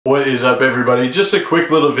What is up, everybody? Just a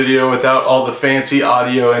quick little video without all the fancy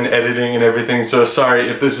audio and editing and everything, so sorry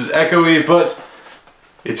if this is echoey, but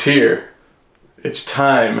it's here. It's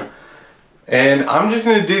time. And I'm just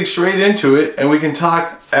gonna dig straight into it and we can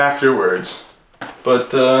talk afterwards.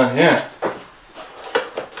 But yeah.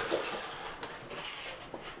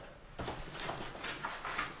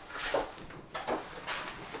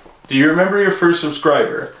 Do you remember your first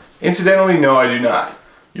subscriber? Incidentally, no, I do not.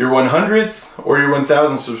 Your 100th or your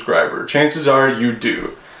 1000th subscriber? Chances are you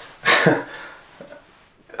do.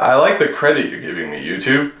 I like the credit you're giving me,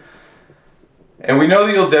 YouTube. And we know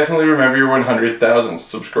that you'll definitely remember your 100,000th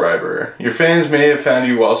subscriber. Your fans may have found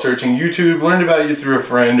you while searching YouTube, learned about you through a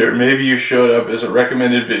friend, or maybe you showed up as a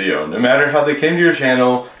recommended video. No matter how they came to your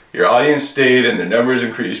channel, your audience stayed and their numbers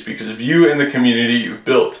increased because of you and the community you've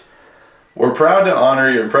built. We're proud to honor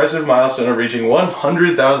your impressive milestone of reaching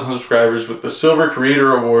 100,000 subscribers with the Silver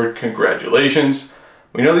Creator Award. Congratulations.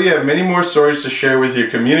 We know that you have many more stories to share with your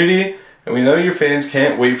community, and we know your fans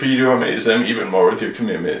can't wait for you to amaze them even more with your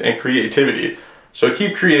commitment and creativity. So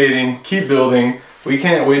keep creating, keep building. We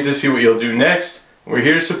can't wait to see what you'll do next. We're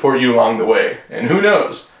here to support you along the way. And who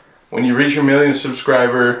knows, when you reach your millionth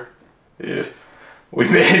subscriber, we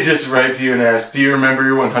may just write to you and ask, do you remember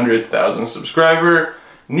your 100,000th subscriber?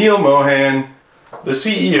 Neil Mohan, the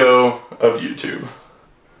CEO of YouTube.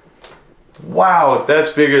 Wow, that's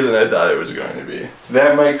bigger than I thought it was going to be.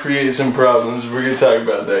 That might create some problems. We're going to talk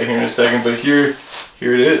about that here in a second, but here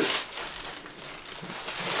it is.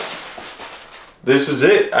 This is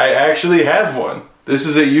it. I actually have one. This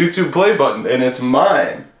is a YouTube play button, and it's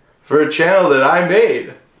mine for a channel that I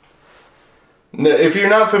made. Now, if you're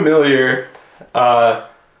not familiar,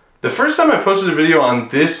 the first time I posted a video on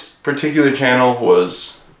this particular channel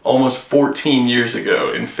was almost 14 years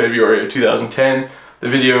ago in February of 2010. The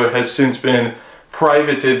video has since been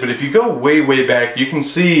privated, but if you go way back, you can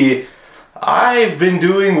see I've been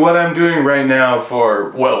doing what I'm doing right now for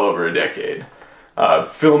well over a decade.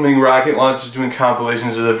 Filming rocket launches, doing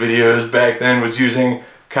compilations of the videos. Back then was using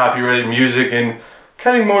copyrighted music and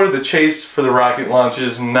cutting more to the chase for the rocket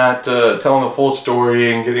launches and not telling the full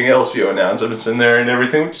story and getting LCO announcements in there and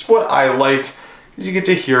everything, which is what I like, because you get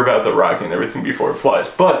to hear about the rocket and everything before it flies.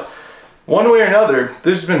 But one way or another,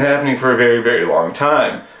 this has been happening for a very long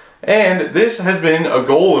time. And this has been a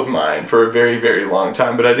goal of mine for a very long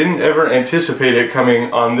time, but I didn't ever anticipate it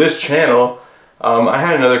coming on this channel. I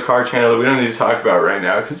had another car channel that we don't need to talk about right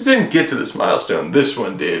now because it didn't get to this milestone. This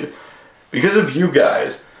one did. Because of you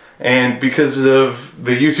guys. And because of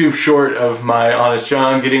the YouTube short of my Honest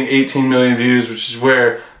John getting 18 million views, which is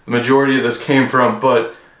where the majority of this came from.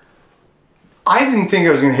 But I didn't think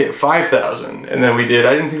I was going to hit 5,000, and then we did.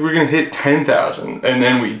 I didn't think we were going to hit 10,000, and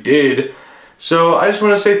then we did. So I just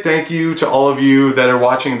want to say thank you to all of you that are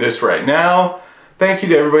watching this right now. Thank you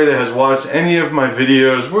to everybody that has watched any of my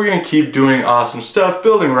videos. We're going to keep doing awesome stuff,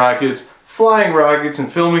 building rockets, flying rockets,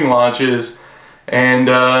 and filming launches. And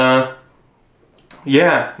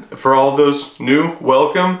yeah, for all those new,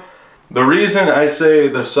 welcome. The reason I say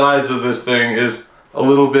the size of this thing is a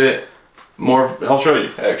little bit more, I'll show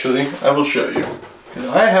you actually, I will show you. Because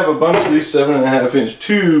I have a bunch of these 7.5-inch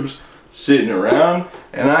tubes sitting around,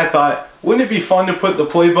 and I thought, wouldn't it be fun to put the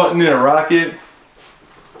play button in a rocket?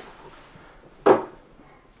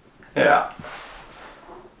 Yeah.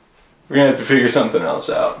 We're gonna have to figure something else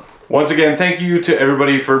out. Once again, thank you to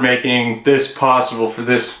everybody for making this possible, for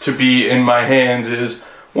this to be in my hands. It is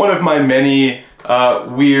one of my many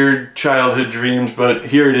weird childhood dreams, but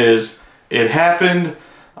here it is. It happened.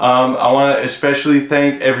 I want to especially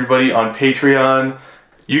thank everybody on Patreon.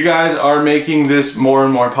 You guys are making this more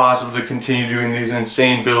and more possible to continue doing these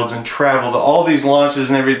insane builds and travel to all these launches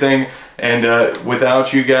and everything. And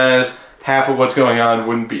without you guys, half of what's going on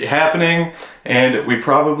wouldn't be happening. And we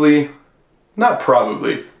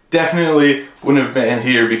definitely wouldn't have been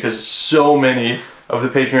here because so many of the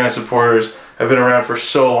Patreon supporters have been around for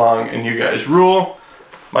so long, and you guys rule.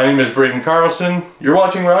 My name is Braden Carlson. You're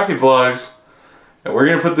watching Rocket Vlogs. And we're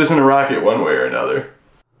gonna put this in a rocket one way or another.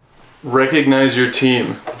 Recognize your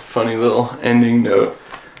team. Funny little ending note.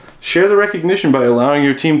 Share the recognition by allowing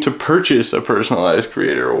your team to purchase a personalized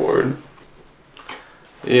creator award.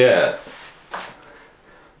 Yeah.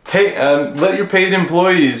 Hey, let your paid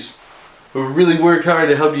employees who really worked hard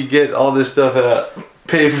to help you get all this stuff out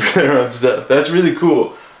pay for their own stuff. That's really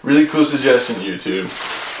cool. Really cool suggestion, YouTube.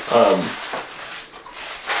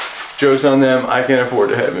 Jokes on them. I can't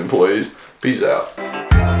afford to have employees. Peace out.